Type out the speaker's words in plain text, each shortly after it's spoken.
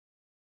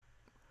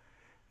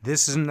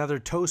This is another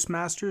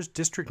Toastmasters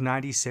District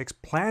 96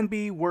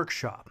 Plan-B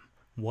Workshop.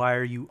 Why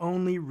are you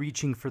only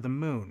reaching for the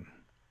moon?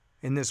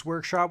 In this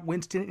workshop,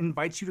 Winston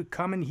invites you to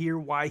come and hear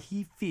why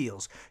he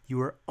feels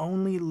you are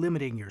only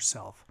limiting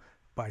yourself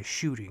by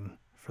shooting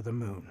for the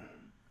moon.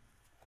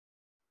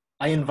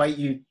 I invite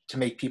you to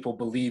make people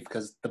believe,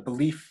 because the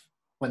belief,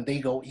 when they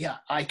go, yeah,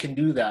 I can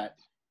do that,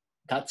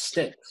 that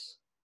sticks.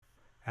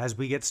 As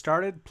we get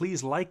started,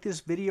 please like this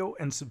video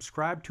and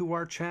subscribe to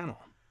our channel.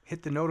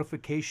 Hit the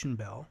notification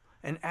bell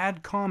and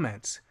add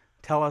comments.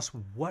 Tell us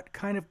what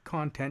kind of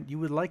content you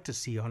would like to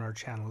see on our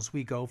channel as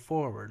we go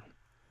forward.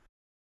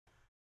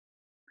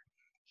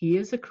 He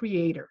is a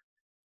creator.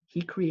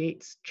 He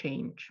creates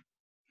change.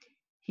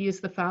 He is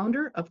the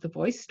founder of the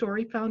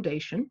VoiceStory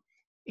Foundation,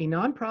 a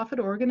nonprofit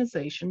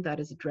organization that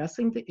is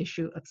addressing the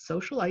issue of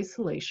social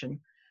isolation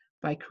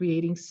by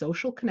creating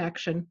social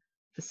connection,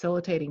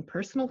 facilitating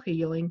personal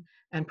healing,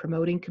 and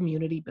promoting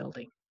community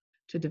building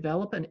to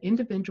develop an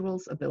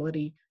individual's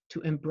ability to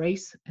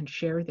embrace and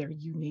share their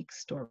unique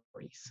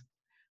stories.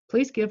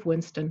 Please give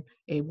Winston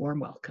a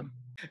warm welcome.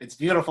 It's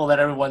beautiful that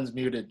everyone's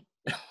muted.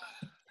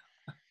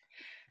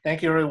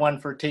 Thank you, everyone,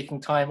 for taking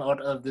time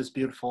out of this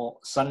beautiful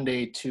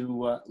Sunday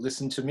to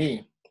listen to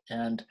me.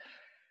 And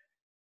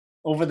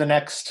over the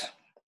next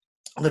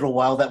little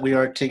while that we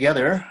are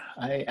together,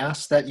 I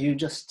ask that you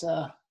just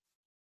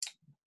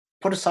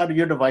put aside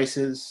your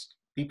devices,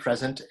 be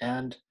present,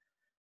 and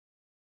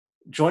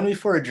join me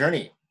for a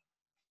journey.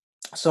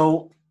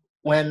 So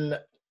when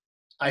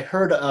I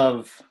heard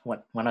of,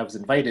 when I was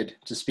invited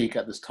to speak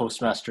at this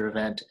Toastmaster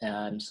event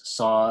and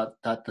saw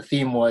that the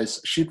theme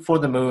was shoot for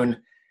the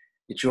moon,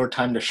 it's your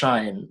time to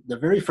shine, the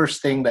very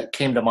first thing that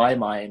came to my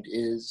mind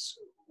is,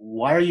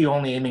 why are you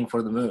only aiming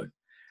for the moon?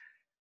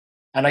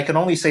 And I can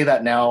only say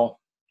that now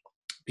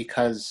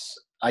because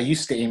I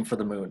used to aim for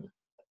the moon.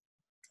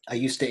 I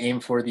used to aim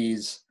for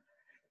these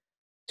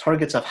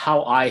targets of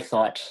how I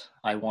thought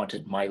I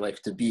wanted my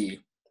life to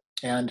be.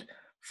 And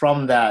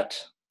from that,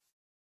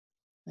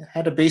 I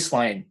had a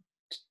baseline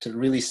to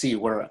really see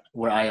where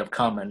I have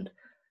come. And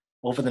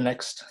over the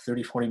next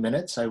 30, 40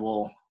 minutes, I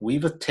will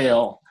weave a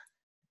tale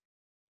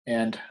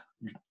and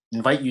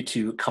invite you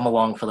to come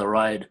along for the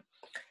ride.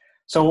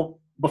 So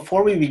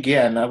before we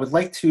begin, I would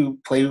like to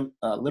play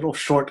a little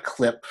short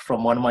clip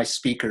from one of my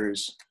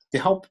speakers to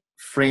help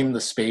frame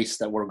the space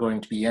that we're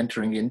going to be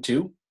entering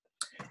into.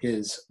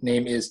 His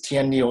name is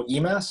Tien Neo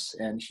Imas,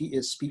 and he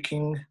is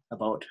speaking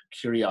about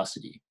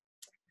curiosity.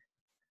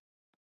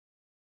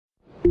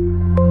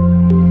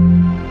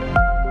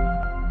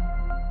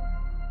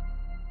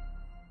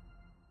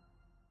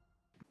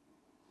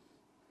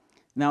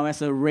 Now,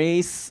 as a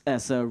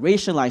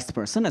racialized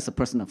person, as a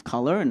person of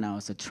color, and now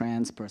as a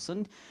trans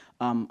person,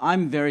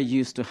 I'm very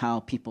used to how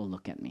people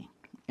look at me.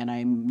 And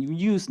I'm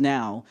used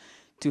now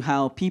to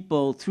how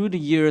people, through the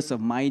years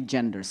of my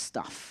gender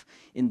stuff,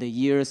 in the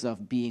years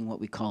of being what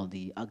we call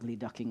the ugly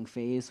ducking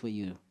phase, where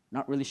you're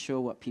not really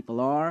sure what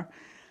people are,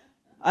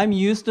 I'm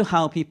used to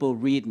how people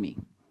read me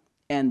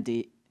and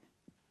the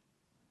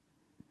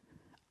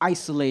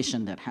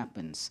isolation that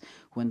happens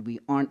when we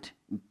aren't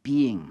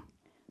being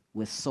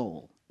with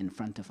soul in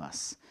front of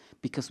us,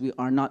 because we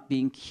are not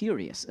being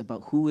curious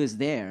about who is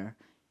there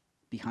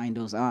behind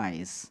those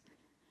eyes.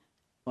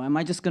 Or am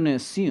I just going to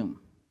assume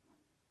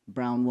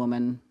brown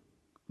woman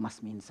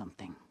must mean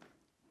something,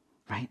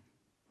 right?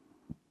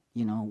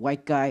 You know,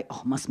 white guy,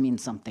 oh, must mean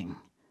something.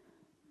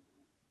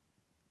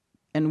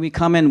 And we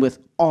come in with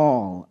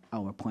all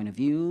our point of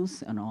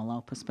views and all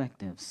our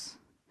perspectives,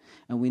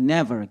 and we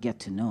never get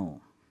to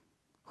know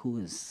who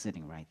is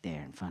sitting right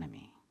there in front of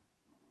me.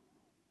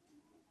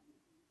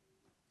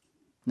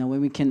 Now,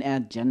 when we can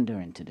add gender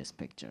into this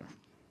picture,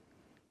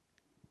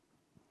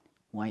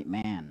 white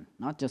man,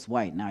 not just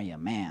white, now you're a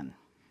man.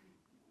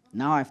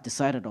 Now I've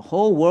decided a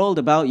whole world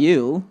about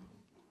you,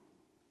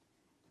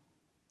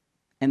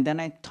 and then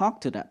I talk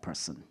to that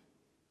person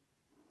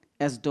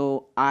as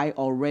though I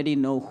already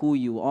know who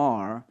you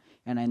are,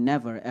 and I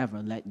never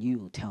ever let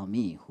you tell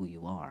me who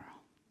you are.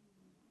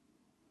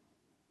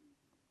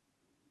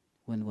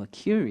 When we're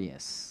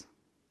curious,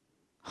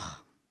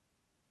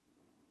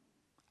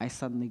 I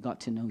suddenly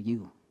got to know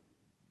you,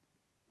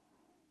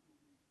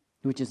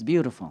 which is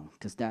beautiful,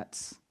 because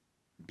that's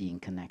being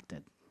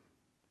connected.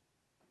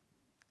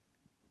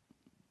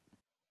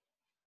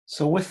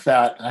 So with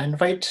that, I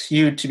invite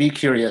you to be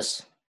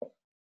curious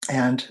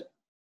and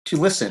to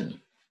listen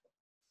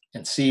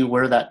and see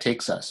where that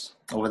takes us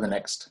over the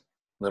next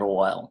little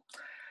while.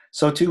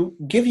 So to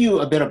give you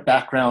a bit of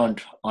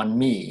background on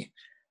me,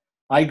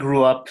 I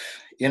grew up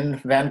in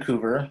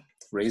Vancouver,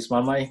 raised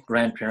by my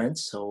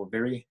grandparents, so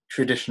very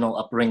traditional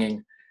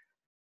upbringing.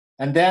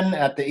 And then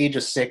at the age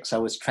of 6, I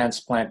was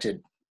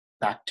transplanted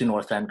back to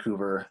North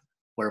Vancouver,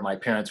 where my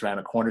parents ran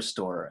a corner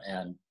store.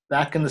 And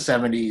back in the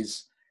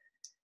 70s,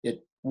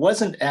 it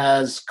wasn't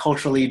as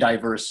culturally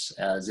diverse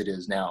as it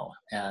is now.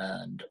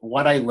 And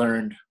what I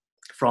learned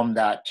from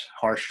that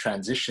harsh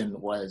transition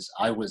was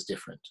I was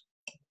different.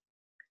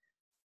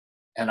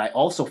 And I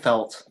also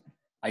felt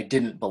I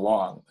didn't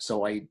belong.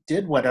 So I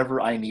did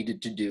whatever I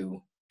needed to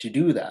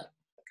do that.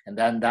 And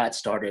then that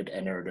started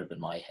a narrative in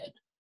my head.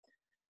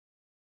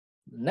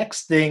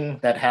 Next thing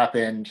that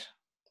happened,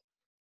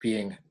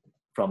 being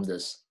from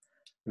this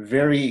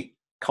very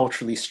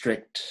culturally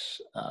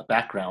strict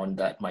background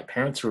that my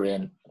parents were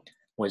in,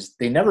 was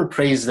they never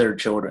praised their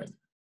children.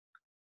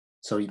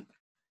 So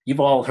you've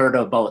all heard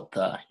about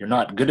the "you're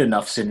not good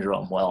enough"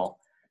 syndrome. Well,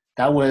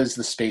 that was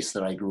the space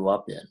that I grew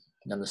up in.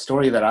 And the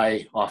story that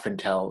I often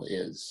tell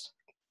is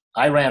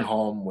I ran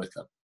home with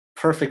a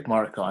perfect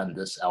mark on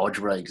this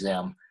algebra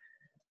exam,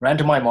 ran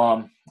to my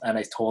mom, and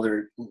I told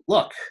her,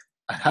 "Look,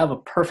 I have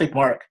a perfect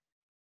mark."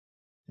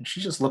 And she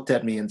just looked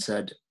at me and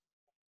said,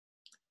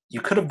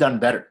 "You could have done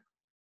better."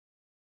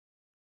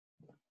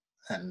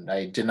 And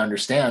I didn't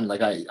understand.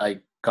 Like,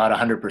 I got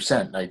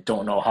 100%. I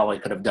don't know how I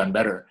could have done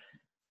better.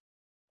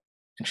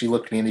 And she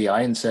looked me in the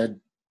eye and said,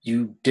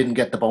 "You didn't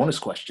get the bonus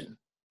question."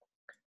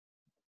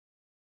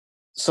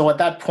 So at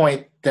that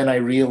point, then I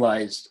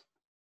realized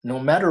no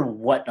matter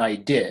what I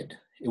did,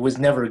 it was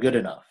never good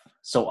enough.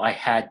 So I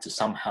had to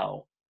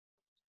somehow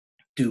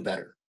do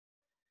better.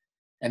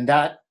 And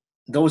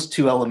those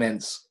two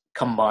elements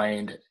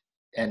combined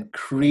and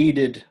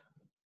created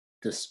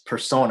this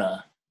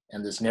persona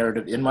and this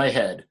narrative in my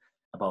head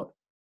about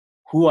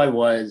who I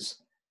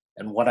was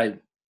and what I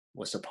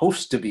was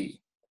supposed to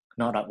be,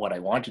 not what I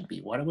wanted to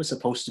be, what I was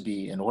supposed to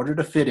be in order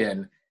to fit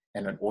in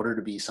and in order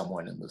to be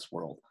someone in this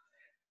world.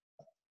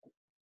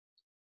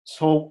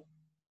 So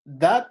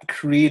that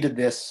created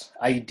this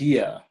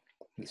idea,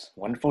 this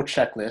wonderful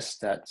checklist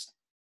that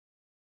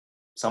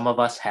some of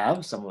us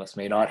have, some of us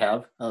may not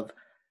have, of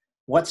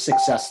what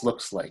success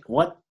looks like.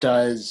 What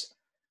does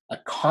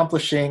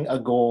accomplishing a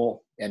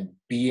goal and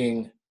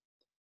being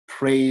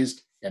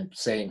praised and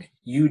saying,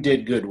 "You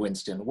did good,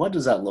 Winston," what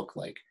does that look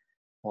like?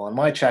 Well, on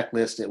my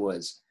checklist, it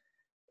was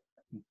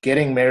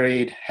getting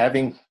married,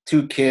 having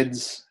 2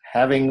 kids,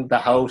 having the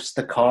house,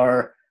 the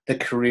car, the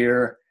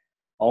career,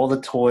 all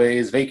the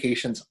toys,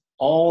 vacations,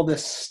 all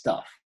this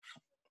stuff.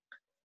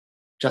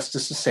 Just to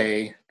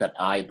say that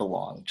I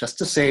belong, just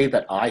to say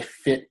that I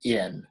fit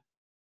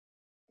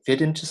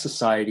into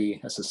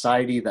society, a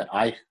society that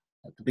I,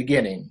 at the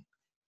beginning,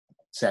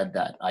 said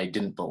that I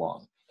didn't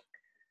belong.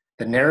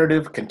 The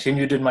narrative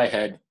continued in my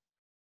head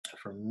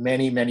for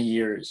many, many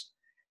years.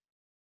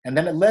 And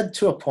then it led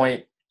to a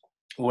point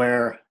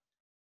where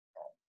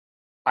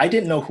I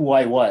didn't know who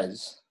I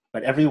was,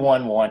 but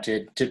everyone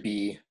wanted to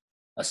be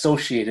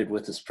associated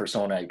with this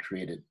persona I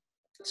created.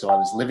 So I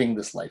was living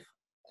this life.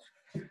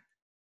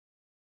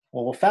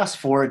 Well, we'll fast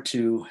forward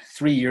to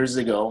 3 years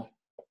ago.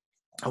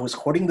 I was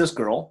courting this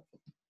girl,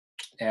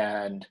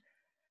 and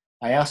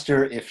I asked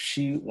her if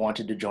she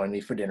wanted to join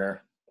me for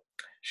dinner.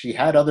 She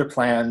had other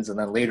plans, and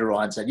then later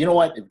on said, "You know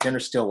what, if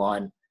dinner's still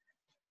on,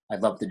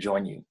 I'd love to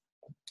join you."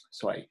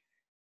 So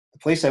the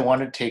place I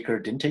wanted to take her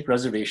didn't take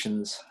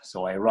reservations,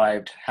 so I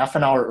arrived half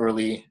an hour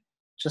early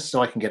just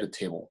so I can get a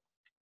table.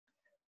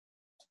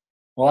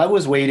 While I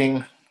was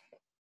waiting,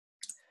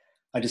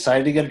 I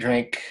decided to get a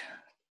drink,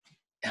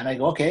 and I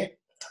go, okay,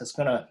 it's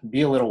gonna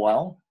be a little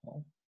while.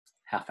 Well,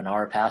 half an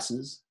hour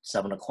passes,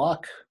 7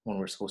 o'clock when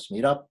we're supposed to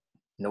meet up,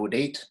 no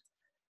date.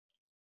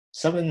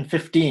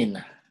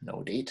 7:15,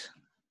 no date.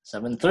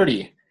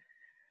 7:30,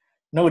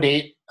 no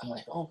date. I'm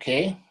like,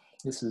 okay,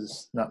 this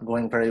is not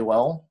going very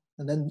well.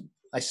 And then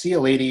I see a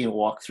lady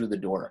walk through the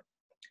door.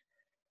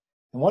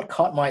 And what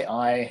caught my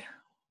eye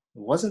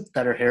wasn't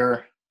that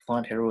her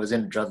blonde hair was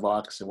in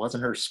dreadlocks. It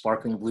wasn't her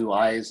sparkling blue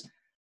eyes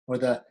or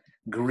the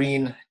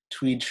green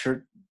tweed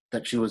shirt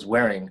that she was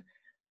wearing,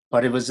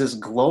 but it was this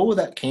glow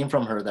that came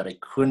from her that I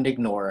couldn't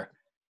ignore.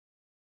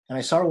 And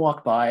I saw her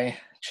walk by,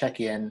 check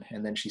in,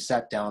 and then she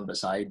sat down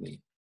beside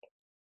me.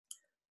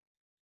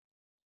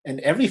 And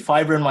every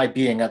fiber in my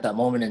being at that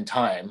moment in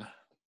time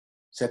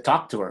said,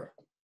 talk to her.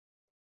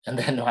 And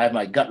then I had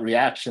my gut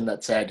reaction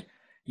that said,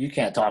 you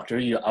can't talk to her,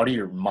 you're out of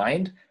your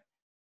mind.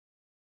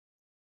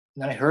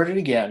 And then I heard it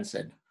again,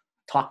 said,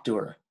 talk to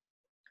her.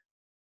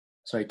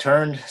 So I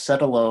turned, said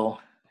hello,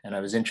 and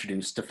I was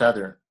introduced to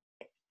Feather.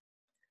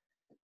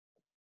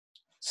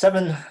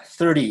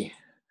 7:30,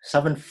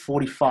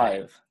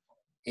 7:45,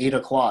 8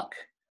 o'clock,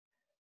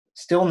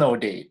 still no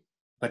date,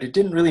 but it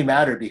didn't really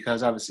matter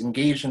because I was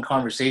engaged in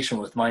conversation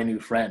with my new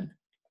friend.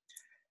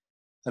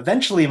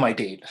 Eventually my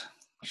date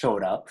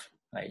showed up.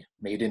 I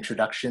made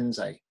introductions,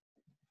 I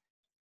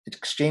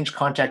exchanged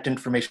contact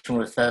information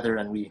with Feather,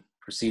 and I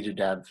proceeded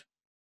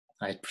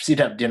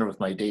to have dinner with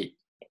my date.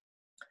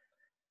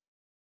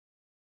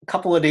 A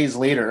couple of days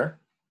later,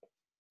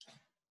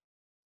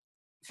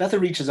 Feather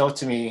reaches out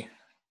to me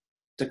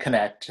to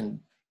connect,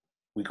 and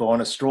we go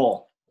on a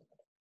stroll.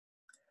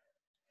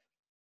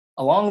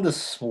 Along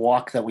this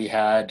walk that we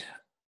had,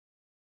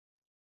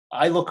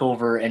 I look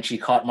over and she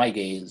caught my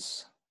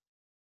gaze,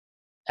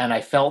 and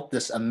I felt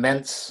this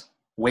immense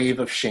wave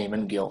of shame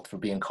and guilt for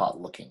being caught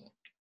looking.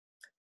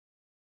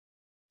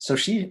 So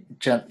she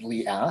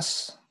gently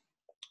asks,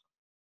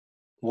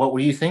 "What were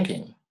you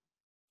thinking?"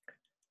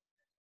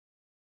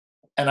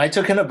 And I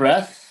took in a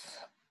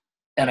breath,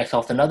 and I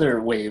felt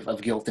another wave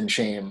of guilt and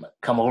shame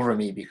come over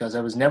me because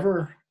I was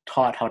never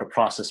taught how to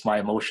process my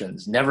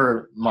emotions,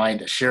 never mind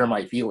to share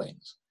my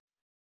feelings.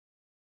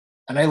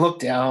 And I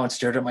looked down,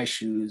 stared at my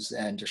shoes,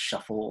 and just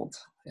shuffled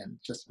and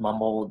just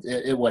mumbled.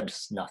 It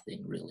was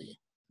nothing, really,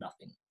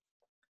 nothing.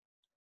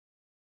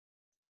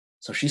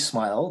 So she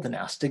smiled and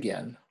asked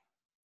again,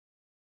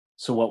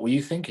 "So what were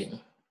you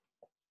thinking?"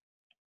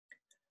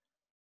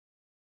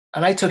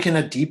 And I took in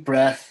a deep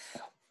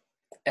breath,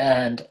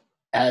 and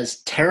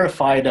as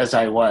terrified as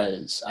I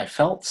was, I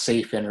felt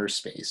safe in her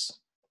space.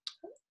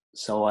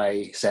 So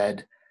I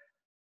said,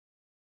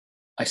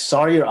 "I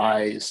saw your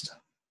eyes,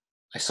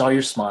 I saw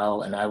your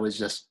smile, and I was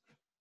just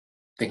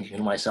thinking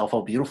to myself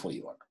how beautiful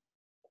you are."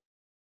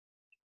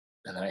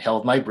 And then I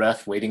held my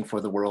breath, waiting for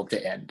the world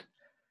to end.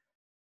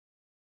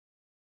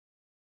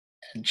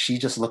 And she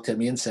just looked at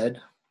me and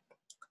said,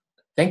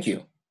 "Thank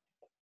you."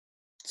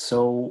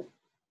 So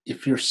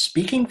if you're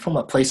speaking from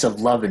a place of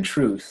love and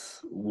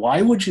truth,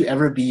 why would you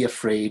ever be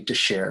afraid to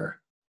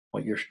share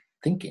what you're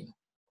thinking?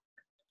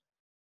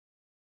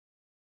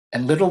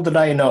 And little did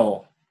I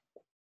know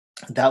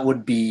that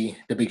would be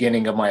the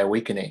beginning of my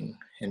awakening,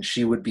 and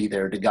she would be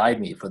there to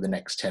guide me for the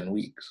next 10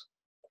 weeks.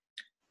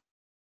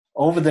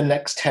 Over the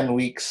next 10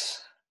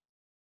 weeks,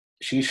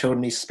 she showed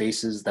me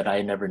spaces that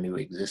I never knew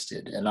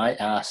existed, and I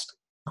asked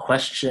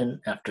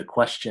question after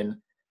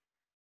question,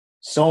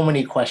 so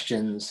many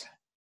questions,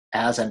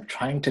 as I'm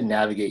trying to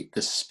navigate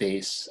this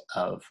space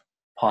of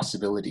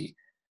possibility,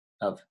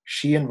 of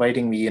she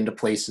inviting me into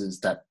places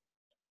that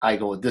I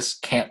go, this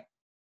can't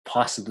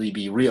possibly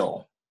be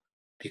real,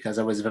 because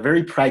I was a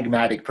very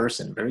pragmatic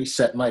person, very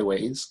set in my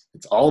ways.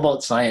 It's all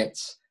about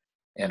science,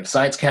 and if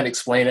science can't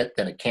explain it,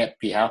 then it can't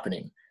be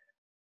happening,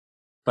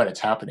 but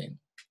it's happening.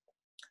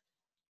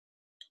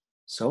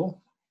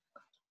 So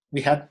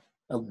we had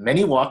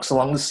many walks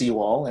along the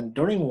seawall, and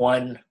during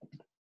one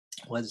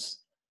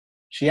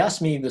she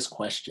asked me this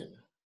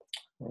question.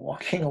 We're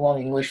walking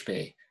along English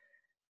Bay.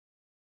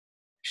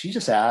 She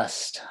just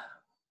asked,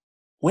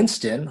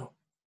 "Winston,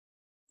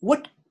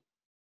 what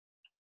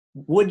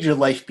would your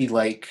life be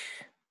like?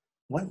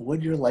 What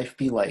would your life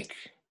be like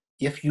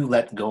if you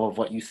let go of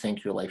what you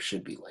think your life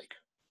should be like?"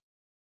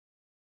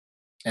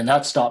 And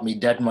that stopped me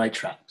dead in my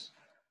tracks.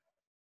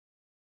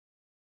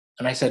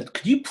 And I said,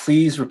 "Could you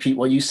please repeat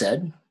what you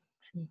said?"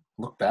 She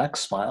looked back,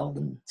 smiled,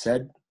 and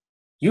said,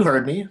 "You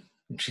heard me."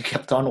 And she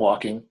kept on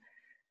walking.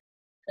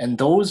 And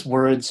those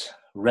words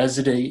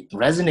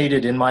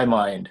resonated in my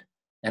mind,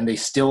 and they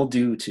still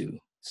do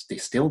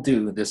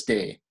this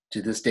day,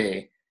 to this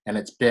day. And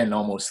it's been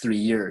almost 3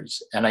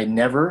 years. And I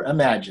never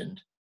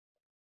imagined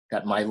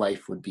that my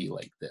life would be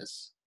like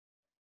this.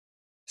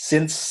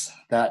 Since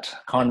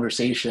that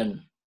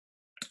conversation,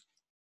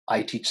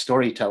 I teach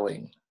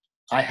storytelling.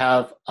 I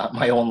have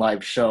my own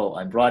live show.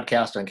 I'm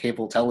broadcast on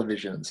cable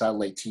television,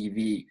 satellite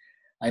TV.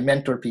 I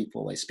mentor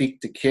people. I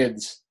speak to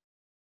kids.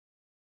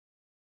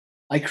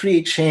 I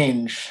create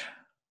change,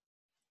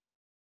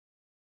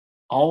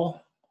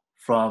 all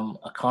from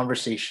a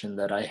conversation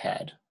that I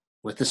had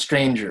with a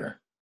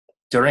stranger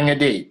during a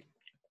date.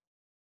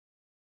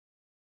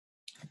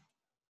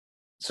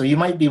 So you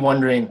might be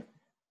wondering,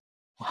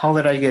 how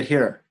did I get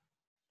here?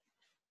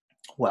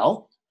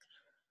 Well,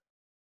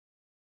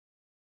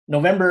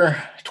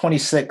 November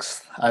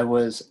 26th, I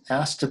was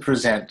asked to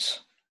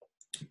present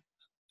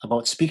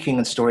about speaking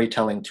and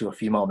storytelling to a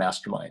female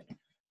mastermind.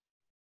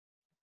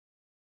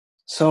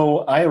 So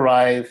I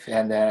arrive,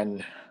 and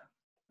then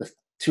the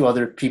two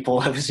other people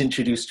I was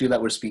introduced to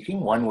that were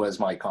speaking, one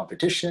was my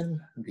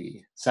competition.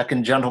 The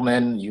second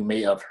gentleman you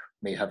may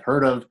have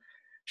heard of,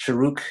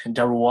 Sharuk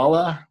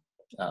Daruwala,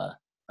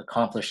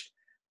 accomplished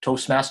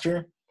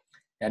Toastmaster,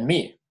 and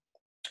me.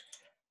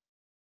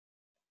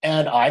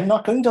 And I'm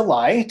not going to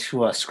lie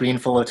to a screen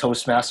full of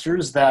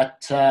Toastmasters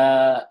that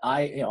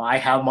I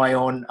have my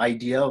own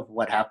idea of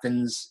what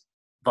happens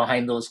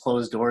behind those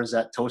closed doors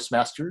at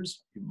Toastmasters.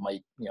 You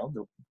might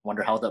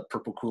wonder how the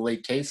purple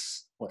Kool-Aid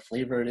tastes, what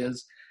flavor it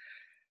is.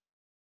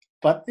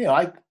 But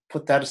I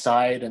put that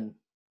aside, and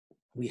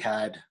we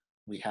had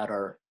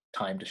our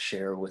time to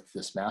share with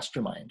this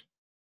mastermind.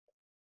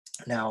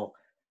 Now,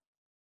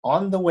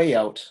 on the way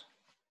out,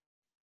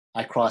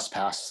 I cross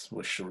paths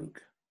with Sharuk.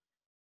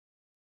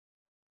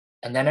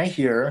 And then I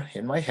hear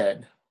in my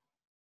head,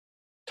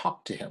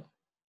 "Talk to him."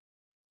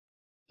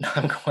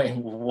 I'm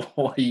going, what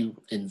are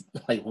you in,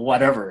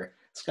 whatever.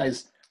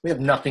 We have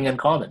nothing in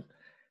common.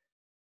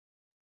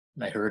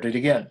 And I heard it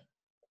again.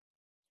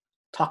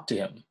 "Talk to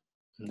him."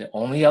 And the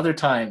only other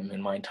time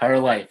in my entire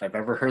life I've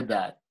ever heard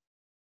that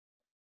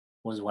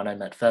was when I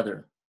met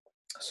Feather.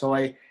 So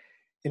I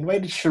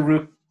invited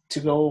Sharuk to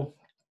go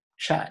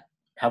chat,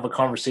 have a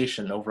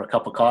conversation over a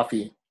cup of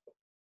coffee.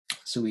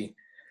 So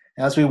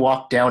as we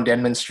walked down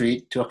Denman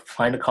Street to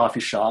find a coffee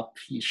shop,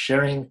 he's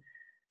sharing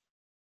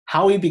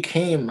how he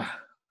became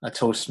a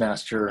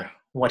Toastmaster,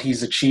 what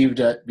he's achieved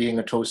at being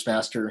a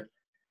Toastmaster.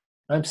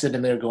 I'm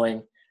sitting there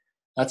going,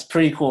 that's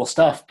pretty cool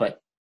stuff,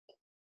 but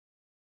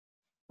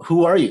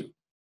who are you?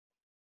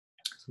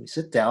 So we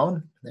sit down,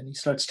 and then he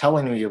starts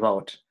telling me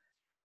about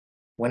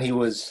when he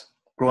was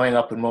growing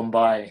up in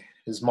Mumbai.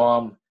 His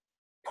mom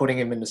putting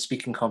him into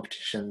speaking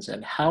competitions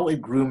and how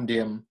it groomed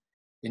him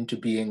into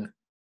being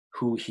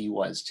who he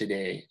was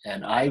today.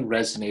 And I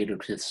resonated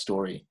with his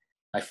story.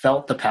 I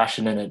felt the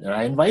passion in it, and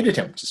I invited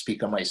him to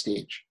speak on my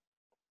stage.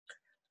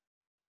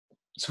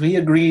 So he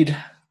agreed,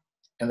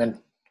 and then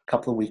a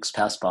couple of weeks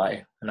passed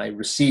by, and I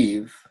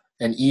receive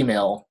an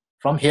email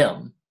from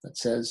him that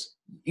says,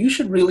 you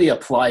should really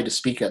apply to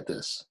speak at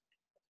this.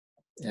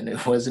 And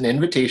it was an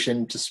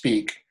invitation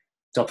to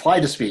apply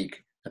to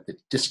speak at the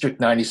District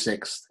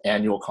 96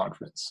 annual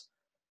conference.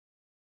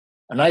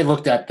 And I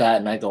looked at that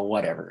and I go,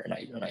 whatever, and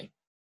I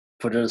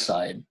put it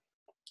aside.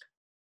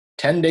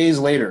 10 days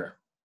later,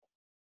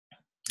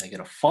 I get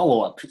a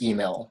follow-up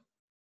email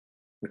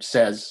which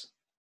says,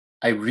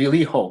 I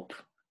really hope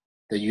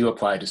that you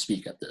apply to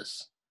speak at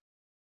this.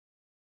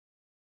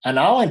 And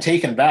now I'm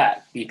taken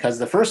back because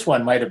the first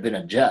one might have been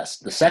a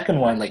jest. The second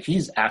one, like,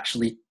 he's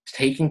actually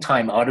taking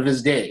time out of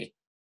his day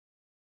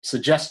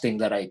suggesting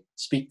that I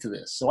speak to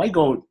this. So I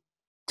go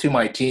to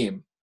my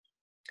team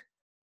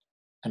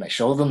and I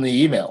show them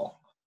the email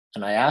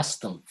and I ask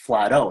them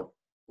flat out,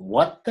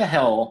 what the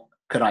hell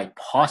could I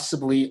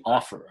possibly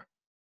offer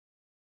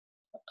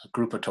a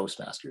group of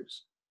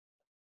Toastmasters?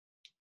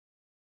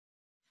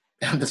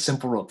 And the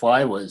simple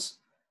reply was,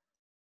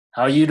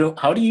 how do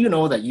you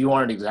know that you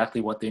aren't exactly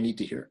what they need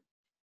to hear?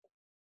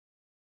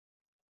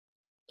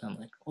 I'm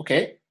like,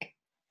 okay,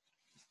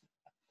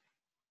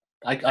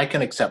 I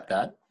can accept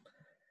that.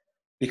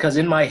 Because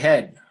in my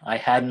head, I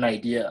had an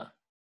idea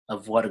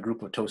of what a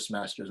group of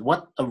Toastmasters,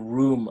 what a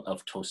room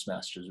of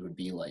Toastmasters would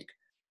be like,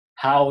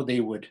 how they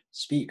would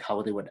speak,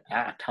 how they would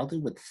act, how they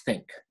would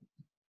think.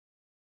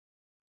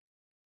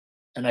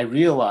 And I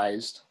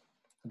realized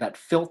that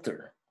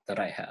filter that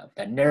I have,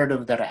 that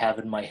narrative that I have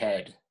in my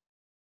head,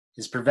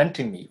 is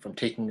preventing me from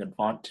taking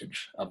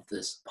advantage of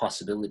this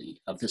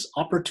possibility, of this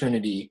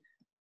opportunity.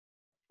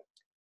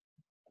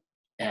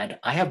 And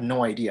I have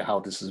no idea how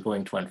this is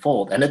going to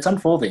unfold. And it's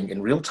unfolding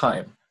in real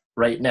time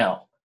right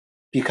now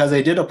because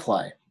I did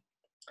apply.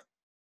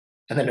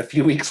 And then a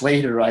few weeks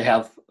later, I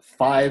have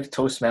 5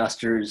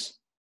 Toastmasters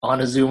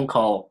on a Zoom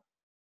call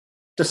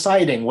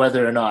deciding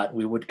whether or not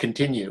we would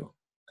continue.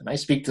 And I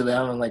speak to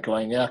them and like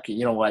going, yeah, okay,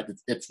 you know what?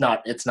 It's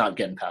not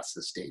getting past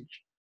this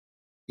stage.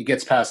 It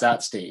gets past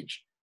that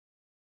stage.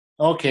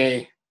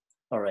 Okay,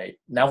 all right,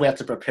 now we have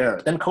to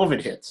prepare. Then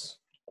COVID hits.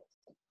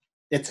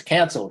 It's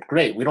canceled.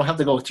 Great, we don't have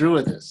to go through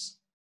with this.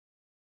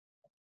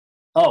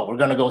 Oh, we're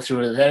going to go through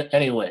with it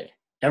anyway.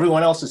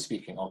 Everyone else is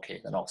speaking.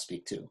 Okay, then I'll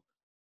speak too.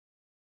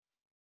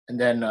 And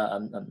then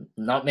I'm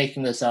not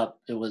making this up.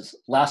 It was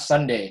last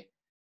Sunday,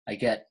 I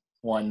get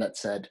one that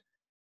said,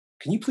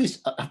 can you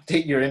please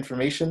update your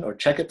information or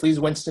check it, please,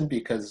 Winston,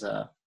 because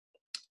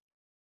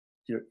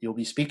you'll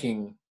be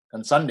speaking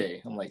on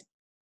Sunday. I'm like,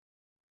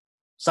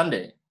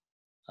 Sunday?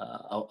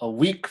 A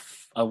week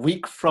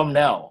from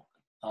now.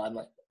 I'm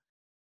like,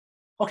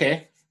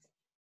 okay.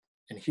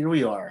 And here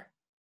we are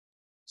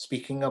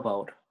speaking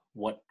about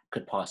what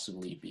could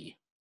possibly be.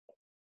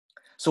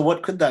 So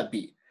what could that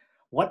be?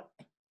 What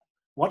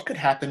could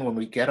happen when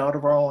we get out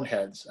of our own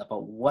heads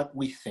about what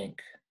we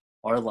think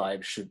our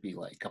lives should be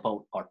like,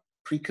 about our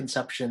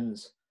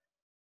preconceptions,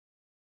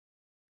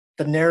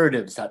 the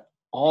narratives that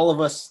all of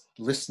us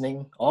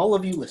listening, all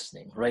of you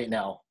listening right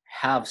now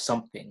have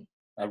something,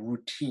 a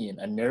routine,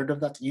 a narrative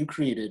that you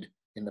created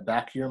in the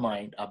back of your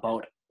mind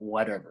about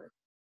whatever.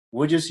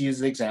 We'll just use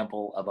the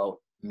example about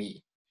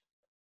me.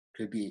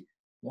 Could be,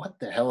 what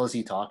the hell is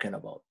he talking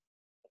about?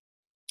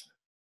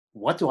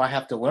 What do I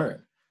have to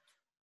learn?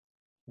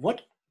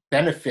 What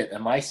benefit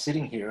am I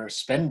sitting here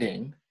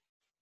spending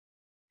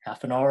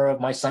half an hour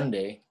of my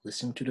Sunday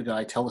listening to the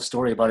guy tell a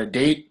story about a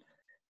date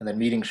and then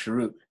meeting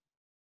Sharuk?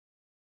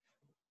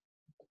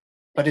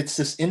 But it's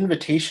this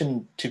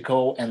invitation to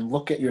go and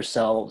look at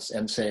yourselves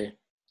and say,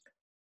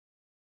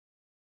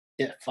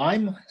 if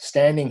I'm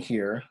standing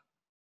here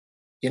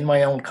in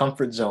my own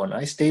comfort zone,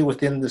 I stay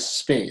within this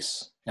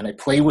space and I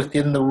play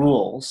within the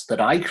rules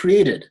that I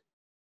created,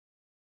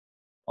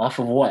 off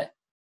of what?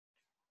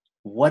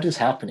 What is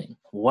happening?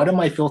 What am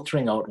I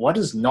filtering out? What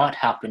is not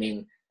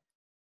happening?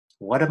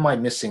 What am I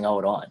missing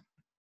out on?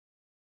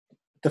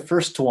 The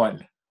first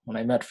one, when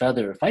I met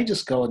Feather, if I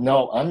just go,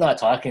 no, I'm not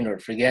talking to her,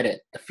 forget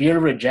it. The fear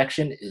of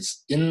rejection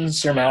is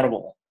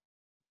insurmountable.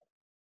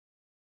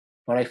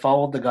 But I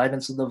followed the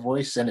guidance of the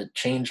voice and it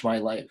changed my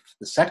life.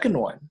 The second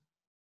one,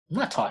 I'm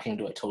not talking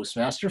to a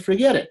Toastmaster,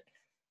 forget it.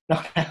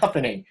 Not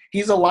happening.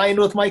 He's aligned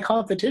with my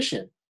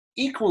competition.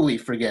 Equally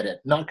forget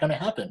it, not gonna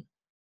happen.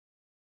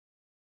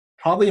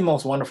 Probably the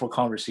most wonderful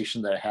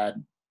conversation that I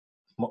had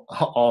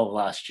all of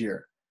last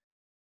year.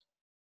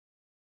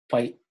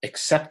 By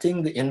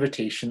accepting the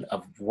invitation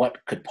of what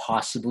could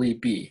possibly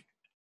be,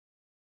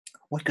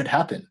 what could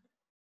happen?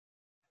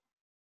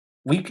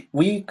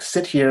 We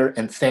sit here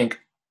and think,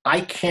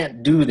 I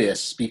can't do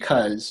this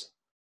because,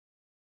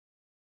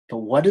 but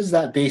what is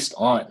that based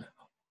on?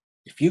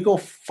 If you go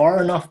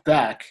far enough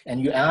back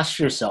and you ask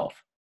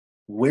yourself,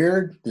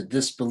 where did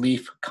this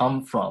belief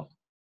come from?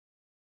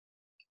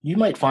 You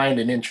might find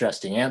an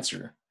interesting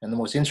answer, and the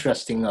most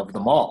interesting of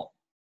them all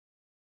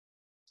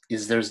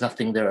is there's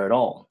nothing there at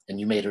all, and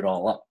you made it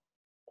all up.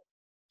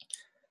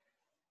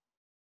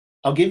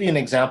 I'll give you an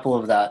example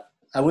of that.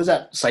 I was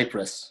at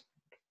Cyprus.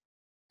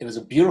 It was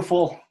a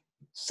beautiful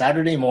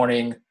Saturday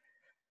morning,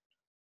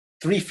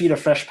 3 feet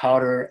of fresh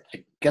powder.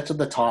 I get to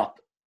the top,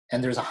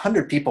 and there's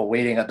 100 people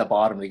waiting at the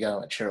bottom to get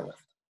on the chairlift.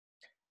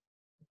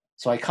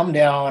 So I come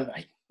down,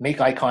 I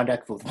make eye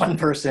contact with one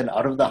person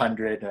out of the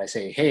 100, and I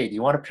say, hey, do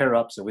you want to pair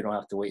up so we don't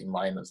have to wait in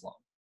line as long?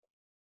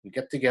 We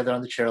get together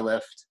on the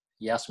chairlift.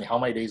 He asked me how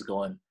my day's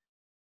going.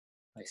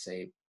 I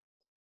say,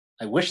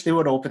 I wish they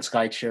would open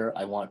SkyChair.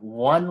 I want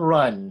one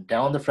run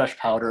down the fresh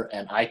powder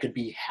and I could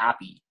be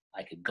happy.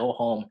 I could go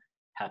home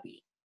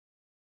happy.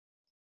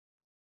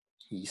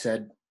 He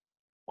said,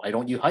 why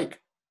don't you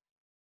hike?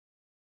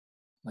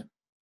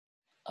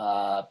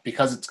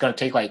 Because it's going to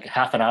take like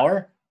half an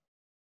hour.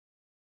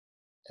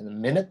 And the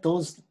minute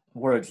those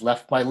words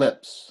left my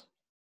lips,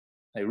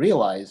 I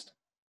realized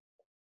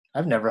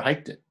I've never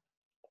hiked it.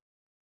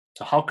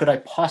 So how could I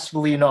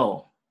possibly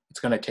know it's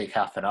going to take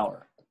half an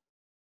hour?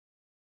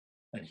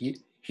 And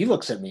he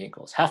looks at me and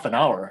goes, half an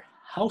hour?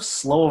 How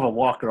slow of a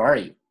walker are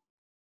you?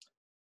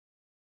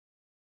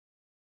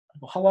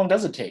 Well, how long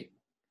does it take?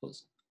 He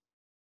goes,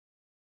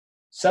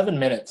 7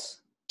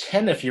 minutes,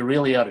 10 if you're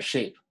really out of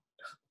shape.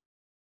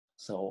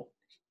 So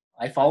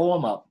I follow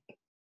him up.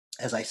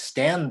 As I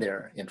stand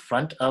there in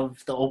front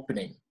of the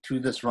opening to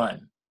this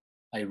run,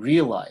 I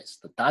realize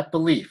that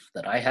belief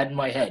that I had in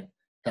my head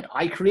that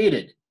I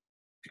created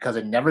because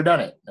I'd never done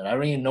it, and I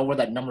don't even know where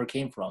that number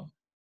came from,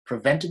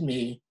 prevented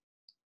me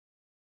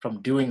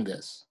from doing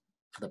this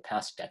for the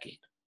past decade.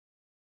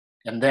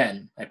 And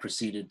then I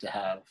proceeded to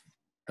have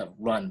the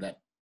run that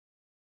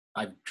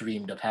I've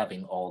dreamed of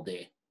having all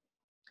day.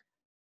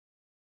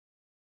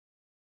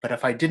 But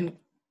if I didn't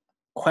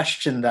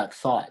question that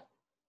thought,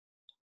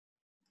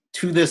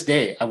 to this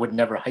day, I would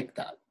never hike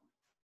that.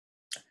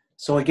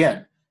 So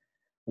again,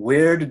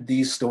 where did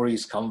these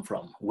stories come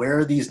from? Where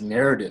are these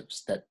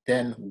narratives that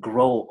then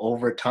grow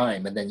over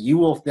time? And then you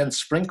will then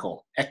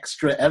sprinkle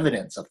extra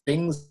evidence of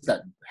things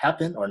that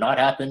happen or not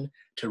happen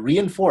to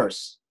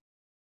reinforce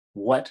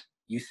what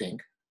you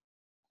think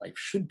life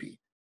should be.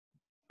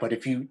 But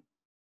if you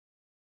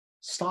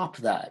stop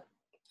that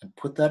and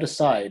put that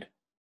aside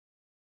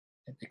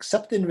and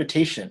accept the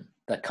invitation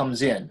that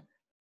comes in,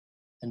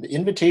 and the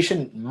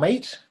invitation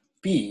might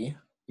be,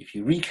 if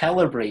you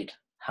recalibrate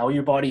how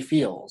your body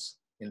feels,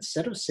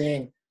 instead of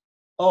saying,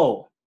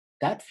 oh,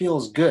 that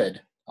feels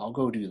good, I'll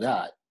go do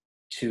that,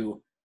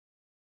 to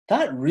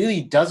that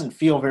really doesn't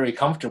feel very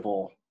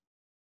comfortable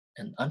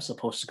and I'm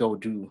supposed to go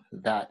do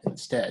that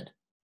instead.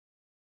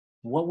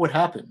 What would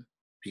happen?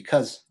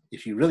 Because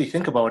if you really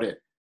think about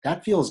it,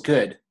 that feels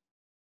good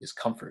is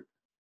comfort.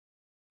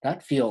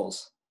 That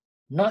feels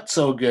not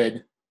so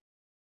good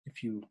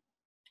if you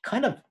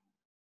kind of,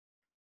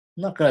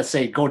 I'm not going to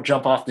say go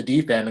jump off the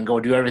deep end and go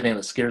do everything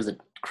that scares the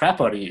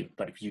crap out of you,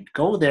 but if you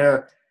go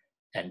there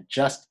and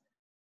just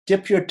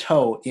dip your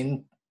toe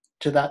into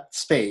that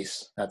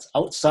space that's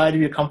outside of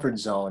your comfort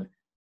zone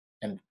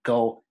and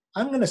go,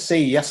 I'm going to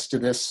say yes to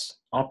this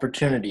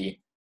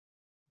opportunity.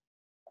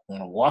 I'm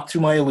going to walk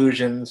through my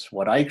illusions,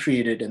 what I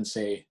created, and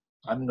say,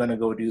 I'm going to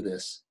go do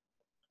this.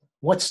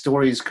 What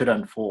stories could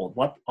unfold?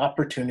 What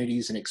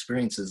opportunities and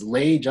experiences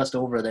lay just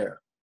over there?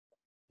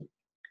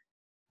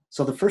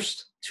 So the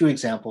first two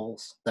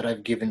examples that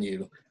I've given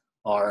you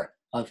are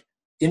of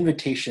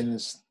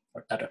invitations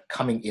that are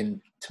coming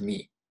in to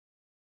me.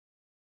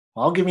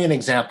 I'll give you an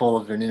example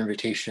of an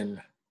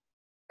invitation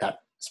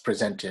that's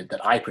presented,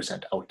 that I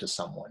present out to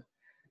someone.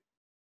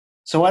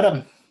 So at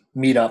a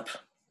meetup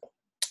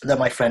that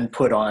my friend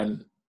put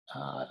on,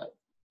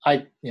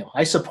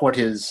 I support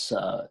his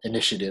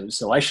initiatives.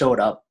 So I showed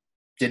up,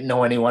 didn't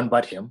know anyone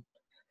but him,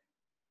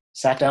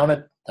 sat down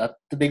at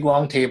the big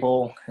long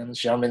table, and this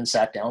gentleman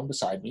sat down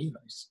beside me.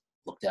 I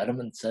looked at him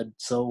and said,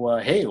 so,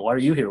 hey, why are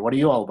you here? What are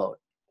you all about?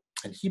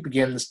 And he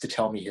begins to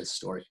tell me his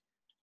story.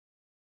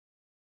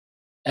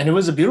 And it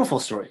was a beautiful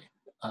story.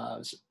 It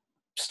was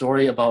a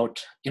story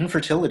about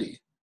infertility.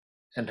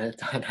 And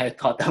I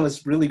thought that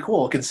was really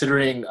cool,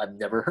 considering I've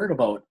never heard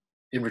about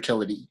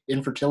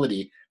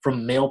infertility from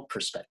a male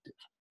perspective.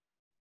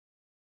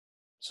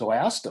 So I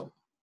asked him,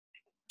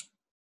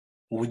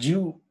 would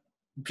you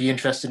be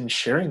interested in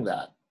sharing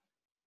that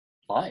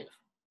live?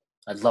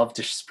 I'd love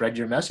to spread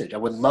your message. I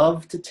would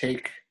love to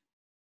take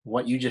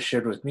what you just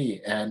shared with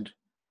me and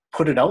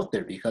put it out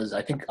there because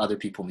I think other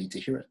people need to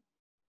hear it.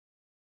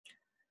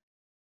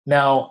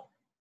 Now,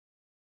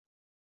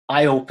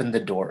 I opened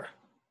the door.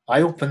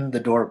 I opened the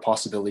door of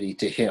possibility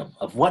to him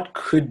of what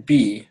could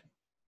be,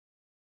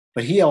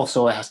 but he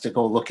also has to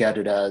go look at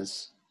it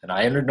as, and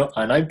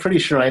I'm pretty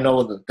sure I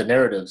know the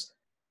narratives.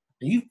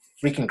 Are you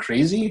freaking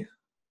crazy?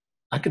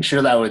 I can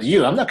share that with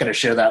you. I'm not going to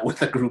share that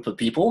with a group of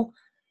people.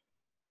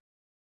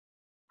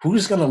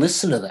 Who's going to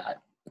listen to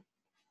that?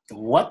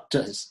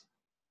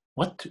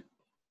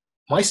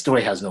 My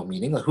story has no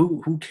meaning.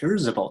 Who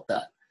cares about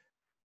that?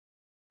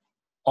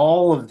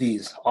 All of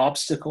these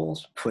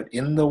obstacles put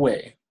in the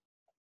way.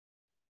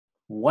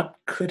 What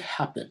could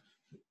happen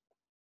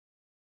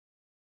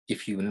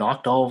if you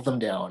knocked all of them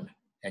down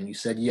and you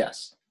said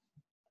yes,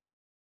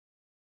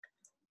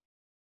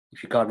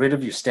 if you got rid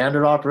of your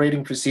standard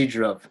operating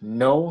procedure of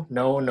no,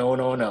 no, no,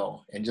 no,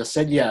 no, and just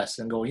said yes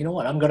and go, you know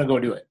what, I'm going to go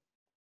do it.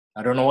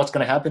 I don't know what's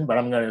going to happen, but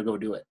I'm going to go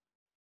do it.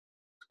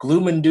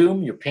 Gloom and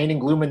doom, you're painting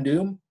gloom and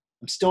doom,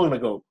 I'm still going to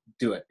go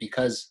do it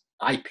because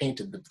I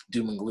painted the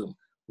doom and gloom.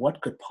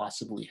 What could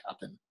possibly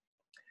happen?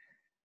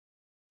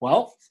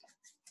 Well,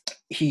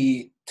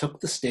 he took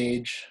the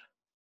stage,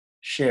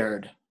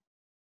 shared,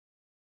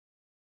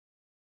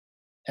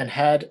 and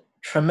had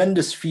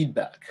tremendous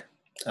feedback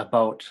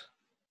about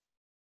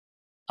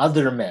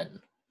other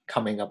men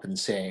coming up and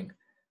saying,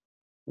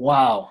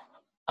 wow,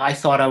 I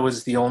thought I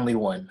was the only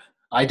one.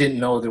 I didn't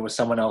know there was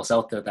someone else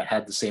out there that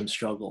had the same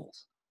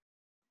struggles.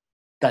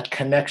 That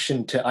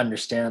connection to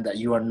understand that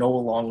you are no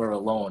longer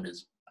alone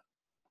is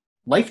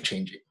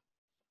life-changing.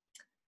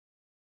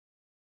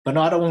 But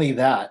not only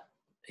that,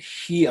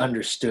 he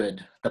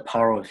understood the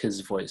power of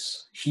his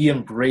voice. He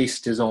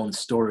embraced his own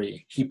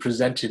story. He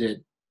presented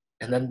it.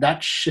 And then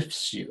that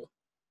shifts you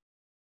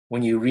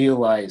when you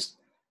realize,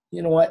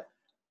 you know what?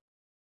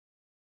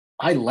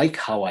 I like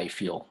how I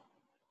feel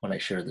when I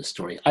share this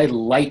story. I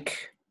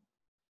like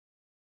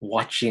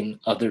watching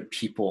other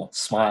people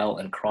smile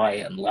and cry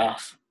and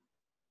laugh.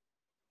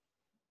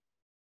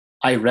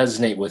 I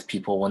resonate with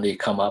people when they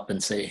come up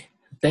and say,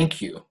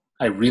 thank you.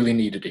 I really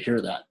needed to hear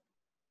that.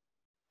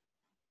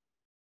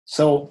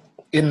 So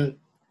in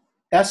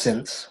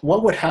essence,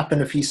 what would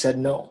happen if he said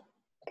no?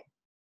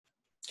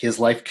 His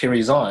life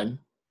carries on.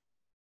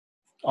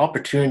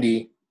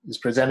 Opportunity is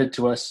presented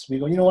to us. We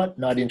go, you know what?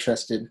 Not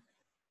interested.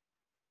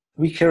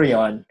 We carry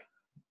on.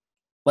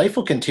 Life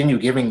will continue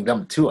giving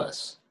them to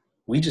us.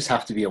 We just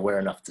have to be aware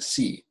enough to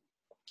see.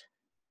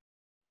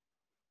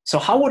 So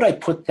how would I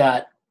put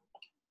that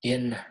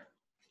in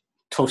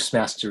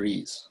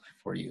Toastmasterese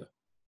for you?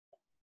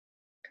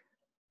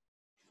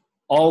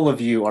 All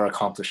of you are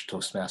accomplished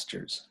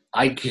Toastmasters.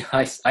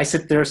 I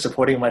sit there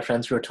supporting my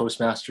friends who are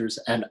Toastmasters,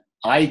 and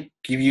I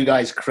give you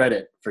guys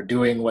credit for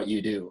doing what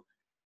you do.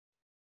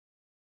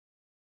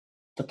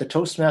 But the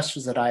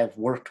Toastmasters that I have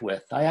worked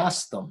with, I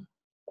asked them,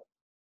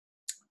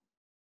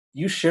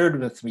 you shared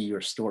with me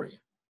your story.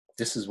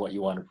 This is what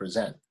you want to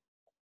present.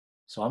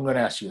 So I'm going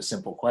to ask you a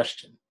simple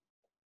question.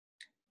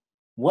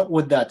 What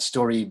would that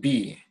story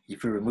be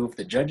if you remove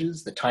the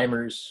judges, the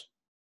timers,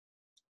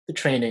 the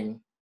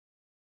training,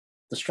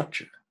 the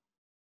structure?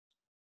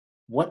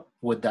 What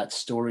would that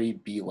story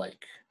be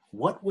like?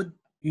 What would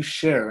you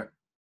share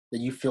that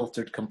you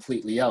filtered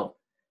completely out?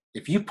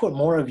 If you put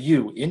more of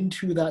you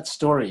into that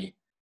story,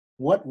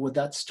 what would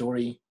that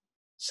story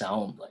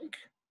sound like?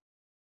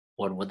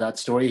 What would that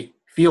story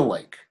feel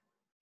like?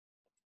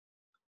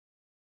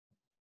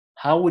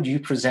 How would you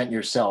present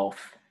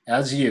yourself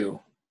as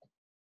you,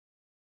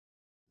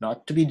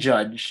 not to be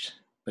judged,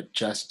 but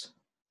just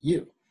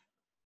you?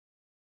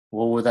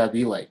 What would that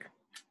be like?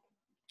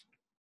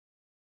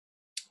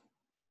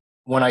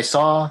 When I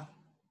saw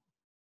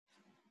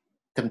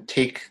them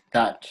take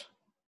that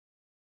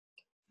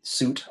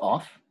suit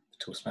off,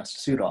 the Toastmaster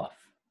suit off,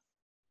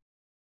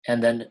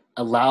 and then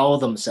allow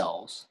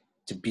themselves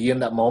to be in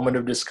that moment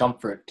of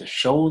discomfort, to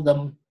show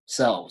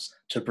themselves,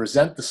 to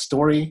present the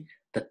story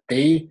that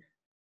they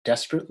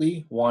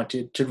desperately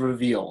wanted to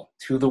reveal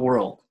to the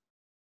world.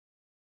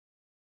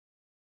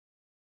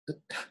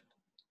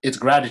 It's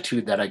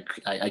gratitude that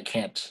I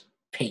can't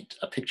paint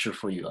a picture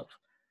for you of.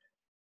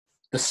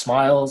 The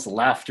smiles, the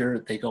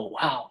laughter, they go,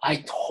 wow,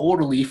 I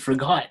totally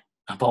forgot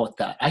about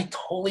that. I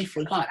totally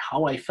forgot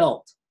how I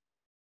felt.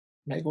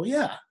 And I go,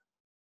 yeah.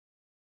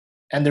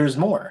 And there's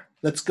more.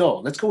 Let's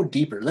go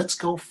deeper. Let's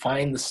go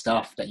find the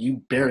stuff that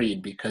you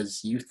buried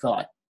because you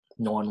thought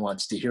no one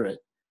wants to hear it.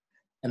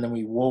 And then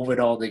we wove it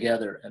all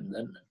together, and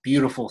then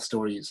beautiful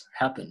stories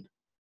happened.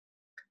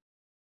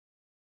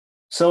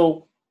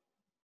 So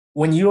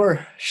when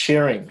you're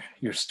sharing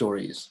your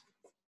stories,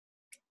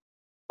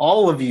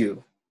 all of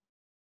you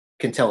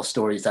can tell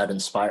stories that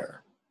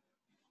inspire.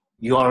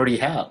 You already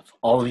have.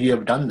 All of you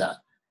have done that.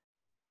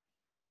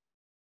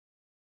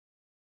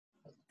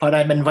 But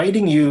I'm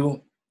inviting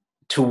you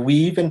to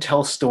weave and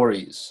tell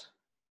stories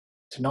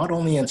to not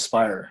only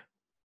inspire,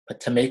 but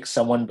to make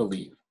someone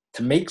believe.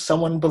 To make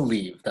someone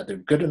believe that they're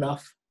good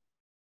enough,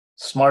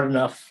 smart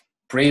enough,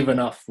 brave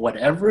enough,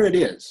 whatever it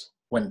is,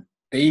 when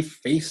they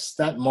face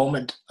that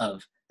moment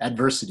of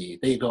adversity,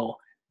 they go,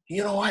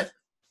 you know what?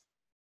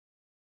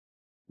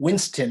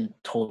 Winston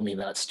told me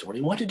that story.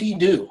 What did he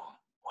do?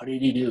 What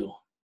did he do?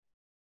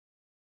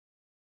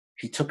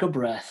 He took a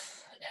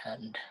breath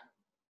and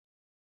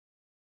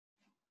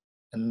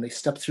they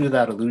stepped through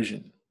that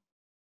illusion.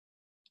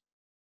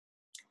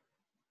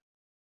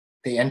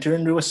 They enter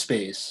into a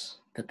space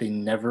that they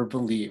never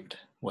believed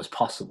was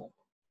possible.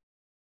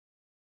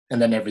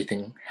 And then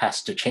everything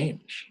has to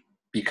change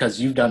because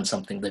you've done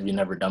something that you've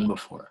never done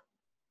before.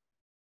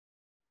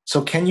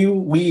 So can you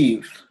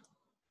weave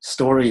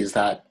stories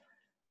that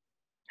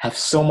have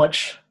so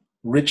much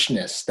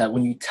richness that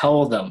when you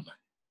tell them,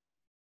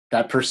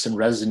 that person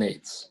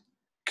resonates?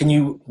 Can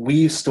you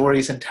weave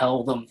stories and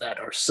tell them that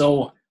are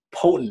so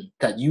potent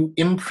that you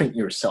imprint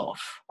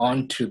yourself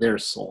onto their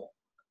soul.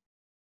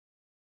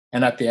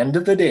 And at the end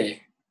of the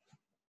day,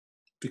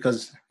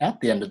 because at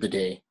the end of the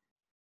day,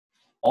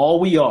 all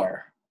we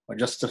are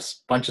just a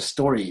bunch of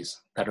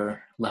stories that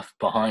are left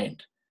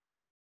behind.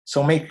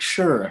 So make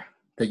sure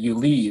that you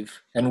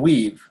leave and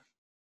weave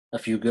a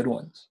few good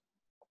ones.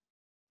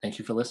 Thank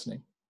you for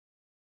listening.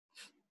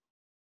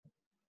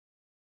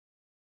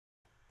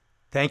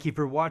 Thank you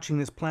for watching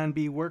this Plan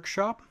B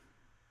workshop.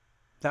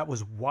 That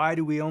was Why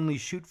Do We Only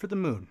Shoot for the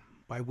Moon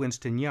by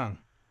Winston Yeung.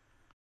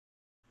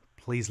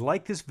 Please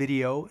like this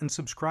video and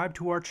subscribe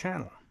to our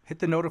channel. Hit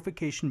the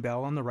notification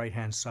bell on the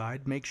right-hand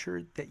side. Make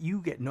sure that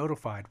you get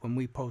notified when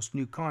we post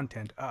new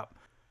content up.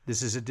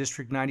 This is a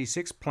District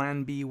 96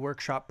 Plan B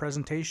workshop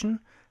presentation,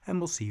 and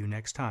we'll see you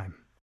next time.